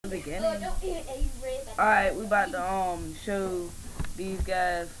beginning. Alright, we about to show these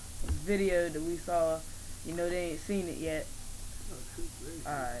guys this video that we saw. You know they ain't seen it yet.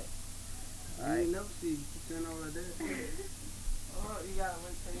 Alright. I ain't never see you turn over like that. Oh, you gotta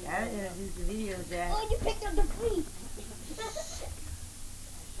wait till you I introduced the video, Jack. Oh, you picked up the flea.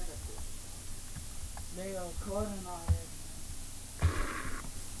 They are recording already.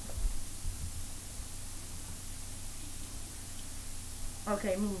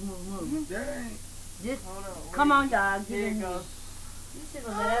 Okay, move. Dang. Just Hold on, come on, y'all. Get Here in it here. goes. You should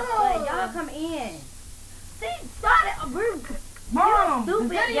have let us play. Y'all come in. See, start it. Mom, stupid, the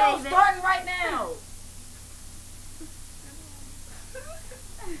video's David. starting right now.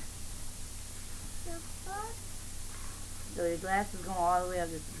 So your glasses going all the way up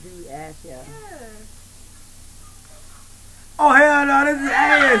to dude ass, yeah. Oh, hell no, this is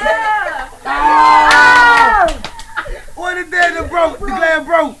ass. Oh! What is that that broke? The glass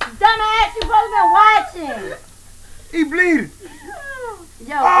broke. Dumbass, you supposed to been watching. He bleeding.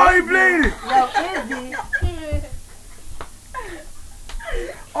 Yo, Oh, he Izzy. bleeding. Yo, Izzy.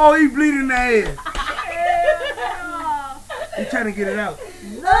 Oh, he bleeding in the ass. He trying to get it out. Look,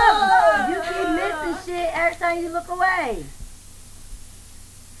 you keep missing shit every time you look away.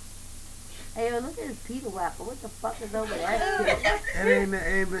 Hey, yo, look at this Peter Whopper. What the fuck is over there? That ain't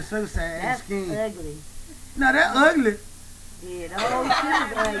been circumcised. That's Skin. ugly. No, that ugly. Yeah, the whole shit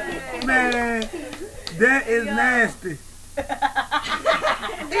is ugly. Man, that is nasty.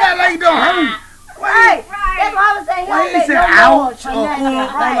 Yeah, like it don't hurt. Right. That's why I was saying Why he he don't said make no ouch noise or or nothing.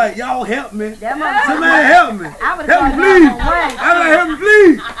 I'm Right. like, y'all help me. That motherfucker. Somebody help me. I would've Help me thought please. y'all gonna run. I'm like, help me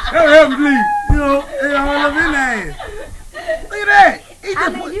please. Help me please. You know, they all up in there. Look at that. He I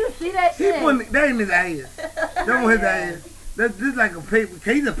just mean, put, you see that he shit. putting that in his ass. That on his ass. That's this like a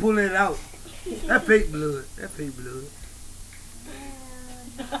paper. He just pulling it out. That fake blood. That fake blood.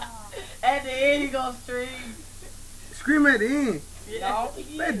 At the end, he gonna stream. Scream at the end. No.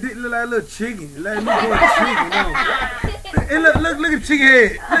 That dick look like a little chicken. Like a little chicken. No. And look at the chicken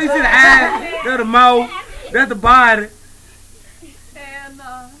head. Look, you see the eyes. That's the mouth. That's the body. Hell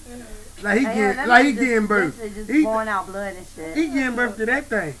no. Like he Hey, getting, that like he nigga getting just birth. just He pouring out blood and shit. getting birth to that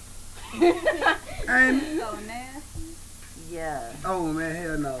thing. And So nasty. Yeah. oh man,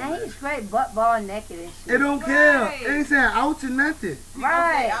 hell no. And Man. he's straight butt ball naked and shit. It don't care. Right. It ain't saying ouch or nothing.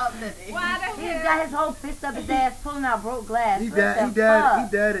 Right. Why the He's hell? got his whole fist up his ass pulling out broke glass. He What died. the He died.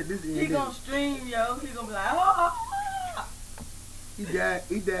 fuck? He died at this end. He didn't gonna stream, yo. He gonna be like, oh. he? He died.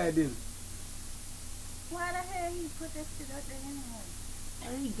 He died. Didn't Why the hell he put that shit up there anyway?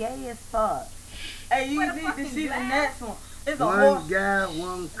 Oh, he gay as fuck. Hey, you What a need to fucking see the glass. next one. It's a one horse. guy,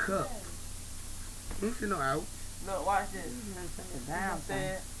 one cup. Ain't see no out. Look, watch this. He's gonna take it You know down, what I'm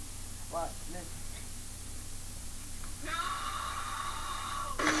saying? Watch this.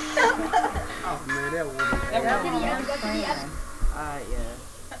 Oh man, that was. Alright, yeah.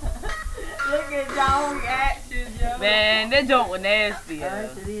 Look at y'all reactions, yo. Man, that joint was nasty, yo.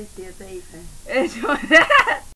 Oh, it is still taping. That joint.